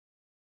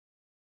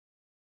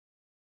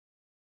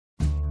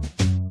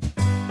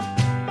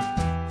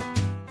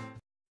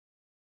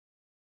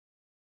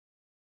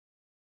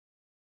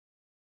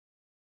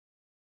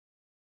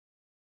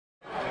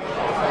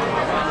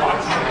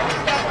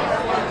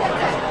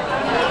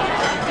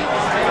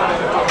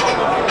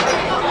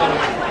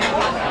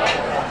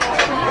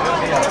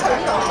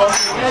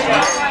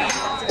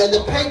And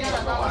the pig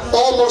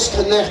almost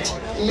connect,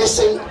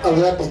 missing a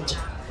rabbit.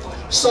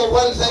 So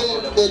one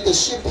thing that the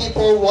sheep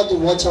people want to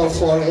watch out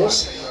for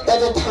is,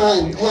 every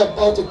time you're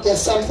about to get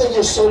something,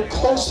 you're so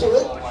close to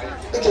it,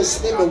 it can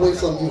slip away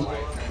from you.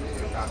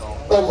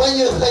 But when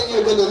you think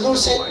you're going to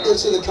lose it,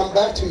 it's going to come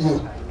back to you.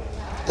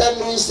 That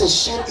means the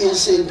sheep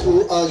is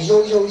into a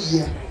yo-yo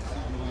year.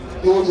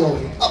 Yo-yo,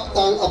 up,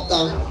 down, up,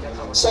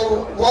 down.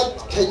 So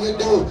what can you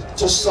do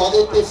to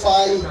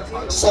solidify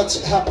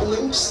such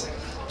happenings?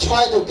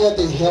 Try to get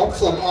the help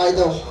from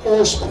either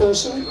horse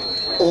person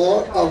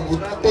or a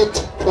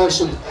rabbit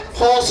person.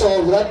 Horse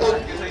or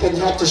rabbit can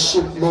help the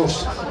sheep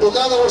most. In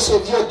other words,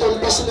 if you're doing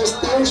business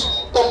deals,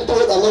 don't do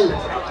it alone.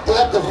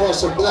 Grab the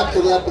horse or grab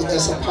the rabbit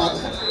as a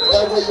partner.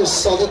 That way you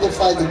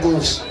solidify the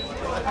deals.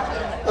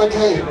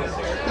 Okay,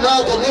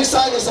 now the next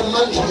side is the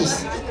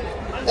monkeys.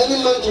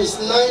 Any monkeys?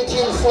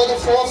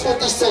 1944,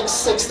 56,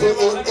 68,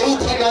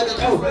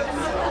 1892.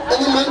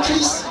 Any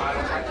monkeys?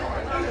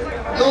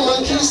 No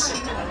monkeys?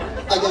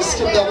 I can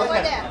skip that one.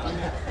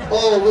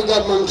 Oh, we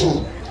got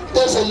monkey.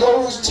 There's an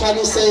old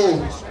Chinese saying.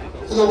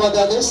 You know what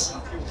that is?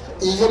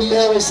 If you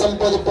marry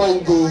somebody by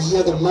the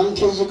year the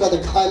monkey, you got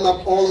to climb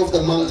up all of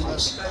the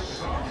mountains.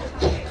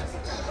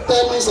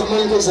 That means the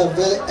monkeys are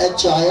very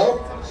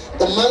agile.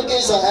 The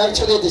monkeys are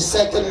actually the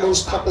second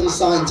most stubborn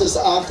sign just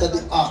after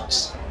the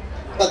ox.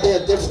 But they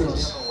are different.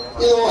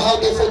 You know how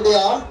different they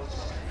are?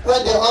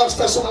 When the ox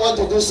doesn't want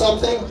to do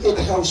something, it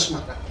tells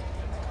you.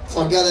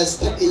 Forget it,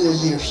 step in your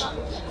ears.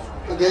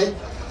 Okay?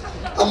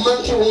 A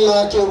monkey won't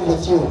argue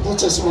with you, he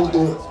just won't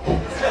do it.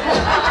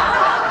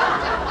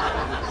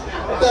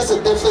 That's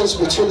the difference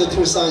between the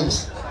two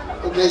signs.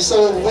 Okay,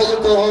 so when you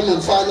go home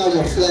and find out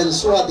your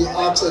friends, who are the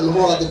ox and who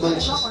are the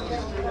monkeys.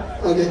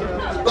 Okay?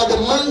 But the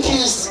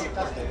monkeys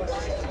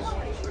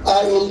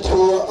are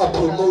into a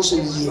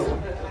promotion year.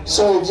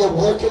 So if you're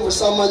working with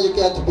someone, you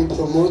get to be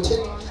promoted.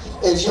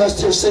 If you're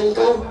still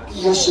single,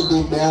 you should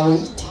be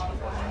married.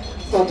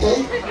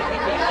 Okay?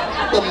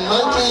 The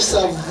monkeys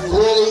are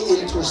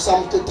really into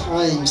something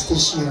times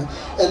this year.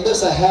 And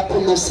there's a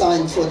happiness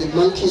sign for the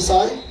monkey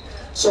sign.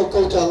 So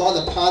go to a lot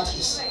of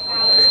parties.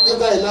 You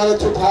got another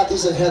 2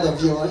 parties ahead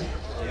of you, right?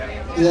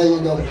 There you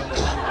go.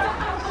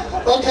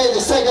 Okay,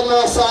 the second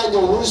last sign, the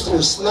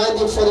roosters.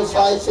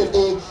 1945,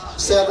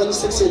 57,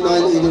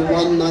 69,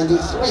 81,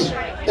 93.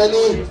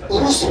 Any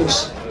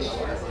roosters?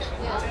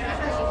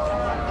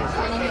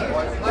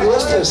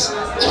 Roosters.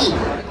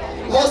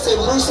 What's a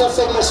rooster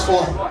famous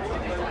for?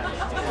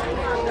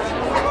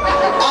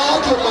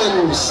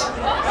 Arguments.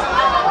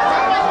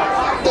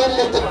 They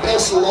make the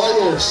best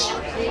lawyers.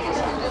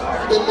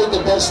 They make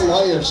the best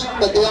lawyers,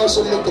 but they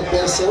also make the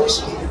best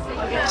salesmen.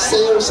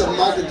 Sales and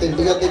marketing,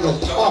 because they can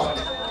talk.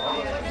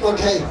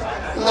 Okay,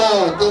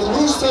 now the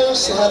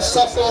roosters have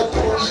suffered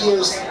 2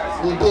 years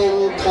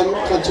being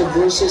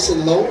controversies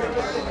and low.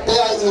 They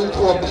are into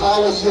a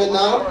power year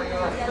now.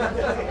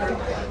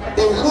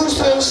 The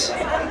roosters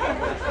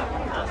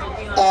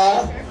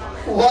are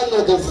one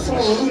of the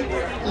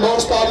 3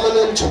 most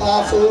dominant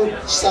travel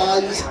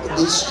signs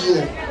this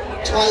year.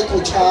 Try to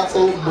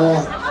travel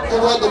more. You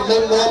want to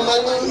make more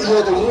money,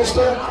 you're the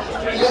rooster.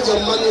 Make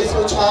your money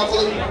through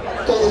traveling.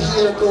 Go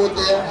here, go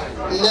there.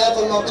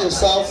 Never lock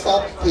yourself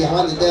up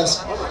behind the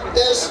desk.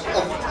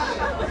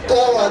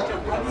 There are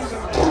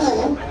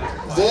 2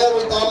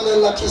 very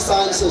dominant lucky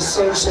signs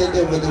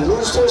associated with the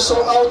rooster.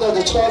 So out of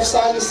the 12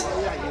 signs,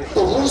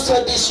 the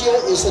rooster this year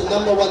is the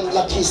 #1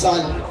 lucky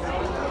sign.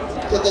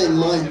 Keep that in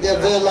mind. They're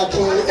very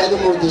lucky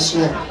animal this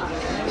year.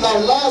 Now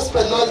last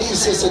but not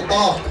least is a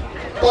dog.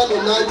 Born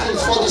in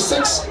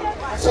 1946,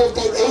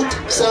 58,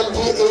 70,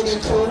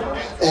 82,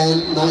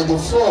 and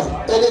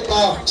 94. Any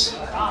dogs?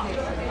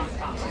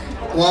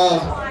 Wow.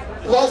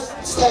 What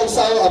stands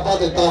out about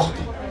the dog?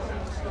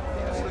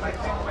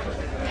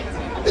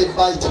 They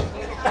bite.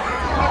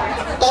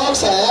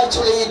 Dogs are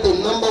actually the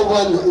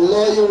 #1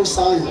 loyal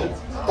sign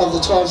of the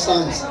 12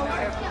 signs.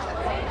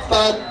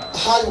 But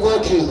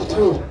hardworking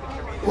too.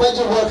 When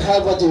you work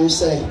hard, what do you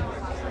say?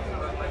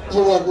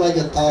 You work like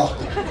a dog.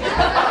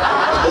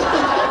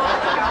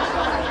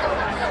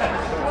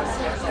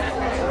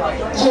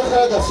 You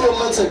heard a few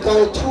months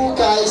ago, 2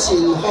 guys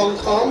in Hong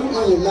Kong,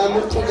 you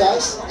remember 2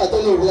 guys? I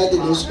don't know if you read the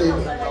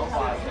newspaper.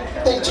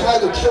 They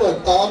tried to kill a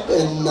dog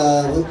and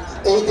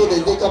ate it,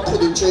 and they got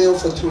put in jail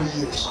for 2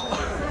 years.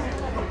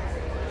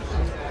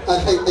 I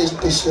think they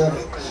deserve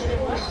it.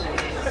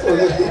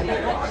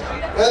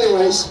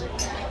 Anyways,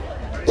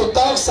 the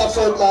dog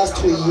suffered last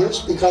 2 years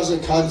because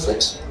of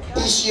conflicts.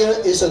 This year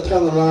is a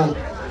turnaround.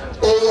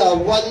 They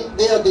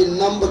are the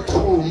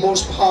 #2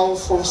 most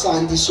powerful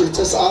sign this year,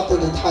 just after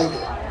the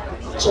tiger.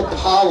 So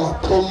power,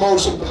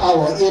 promotion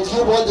power. If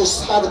you want to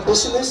start a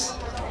business,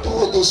 do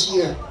it this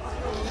year.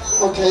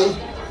 Okay?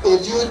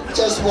 If you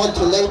just want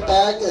to lay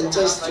back and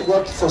just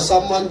work for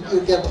someone,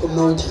 you get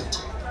promoted.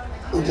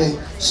 Okay?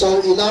 So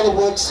in other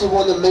words, you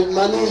want to make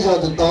money, you're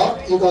the dog.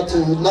 You got to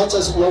not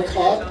just work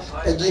hard,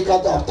 but you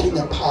got to obtain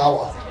the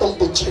power. Don't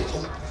be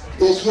chicken.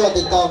 You are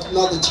the dog,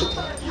 not the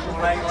chicken.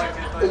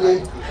 Okay?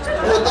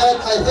 With that,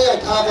 I think I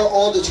covered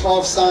all the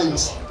 12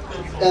 signs.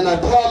 And I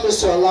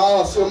promise to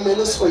allow a few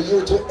minutes for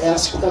you to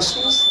ask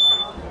questions.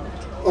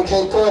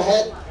 Okay, go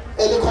ahead.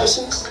 Any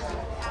questions?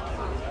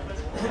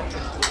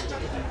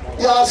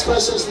 You ask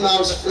questions now,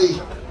 it's free.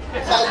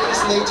 5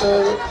 minutes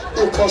later,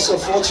 it costs a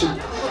fortune.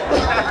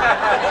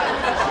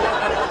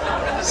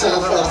 So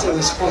after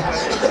this point.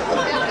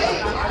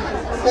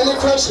 Any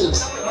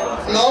questions?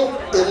 No?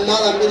 If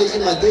not, I'm going to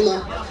eat my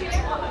dinner.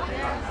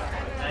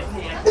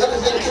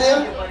 Everything clear?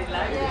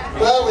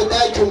 Well, with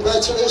that,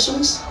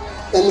 congratulations.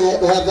 And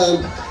we have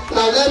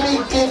now let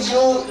me give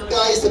you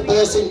guys the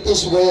blessing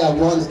this way I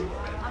want it.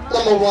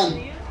 Number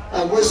one,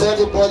 I wish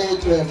everybody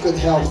to have good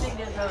health.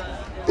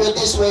 But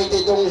this way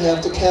they don't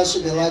have to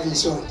cancel their life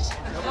insurance.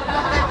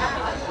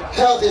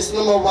 Health is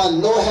number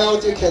one. No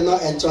health, you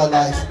cannot enjoy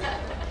life.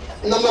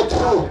 Number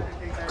two,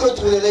 good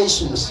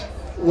relations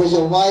with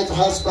your wife,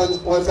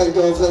 husband, boyfriend,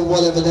 girlfriend,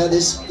 whatever that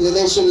is.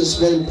 Relation is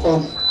very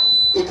important.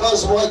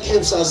 Because what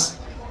keeps us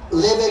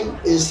living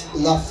is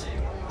love.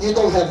 You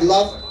don't have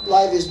love,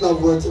 life is not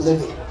worth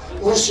living.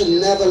 We should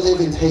never live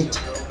in hate,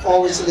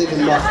 always live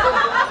in love.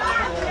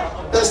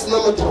 That's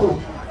number two.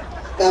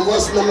 And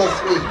what's number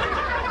three?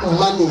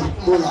 Money,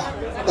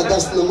 mullah. But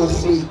that's number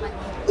three.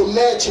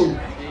 Imagine,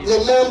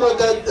 remember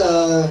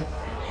that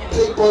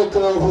Playboy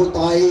girl who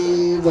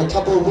died a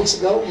couple of weeks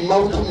ago,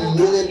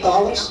 multi-million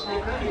dollars?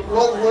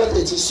 What worth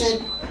it? She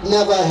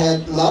never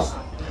had love,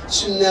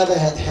 she never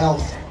had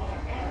health.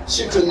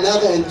 She could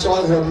never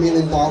enjoy her $1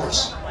 million.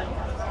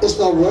 It's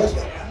not worth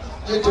it.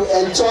 You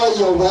to enjoy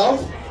your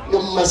wealth,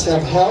 you must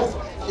have health,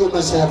 you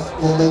must have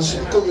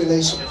good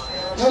relation.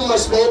 You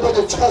must be able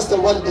to trust the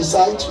one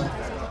beside you.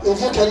 If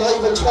you cannot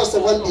even trust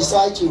the one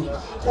beside you,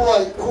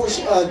 who's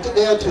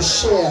there to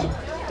share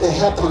the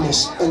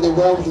happiness and the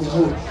wealth with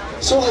you.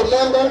 So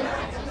remember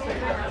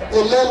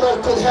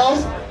good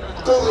health,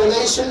 good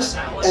relations,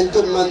 and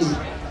good money.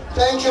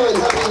 Thank you and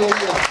Happy New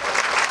Year.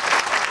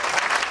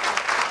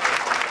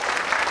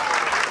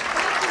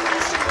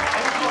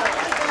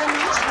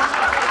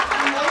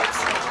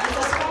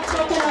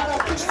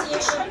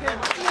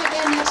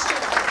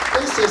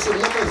 This is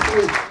number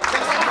three.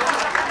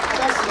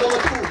 That's number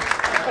two.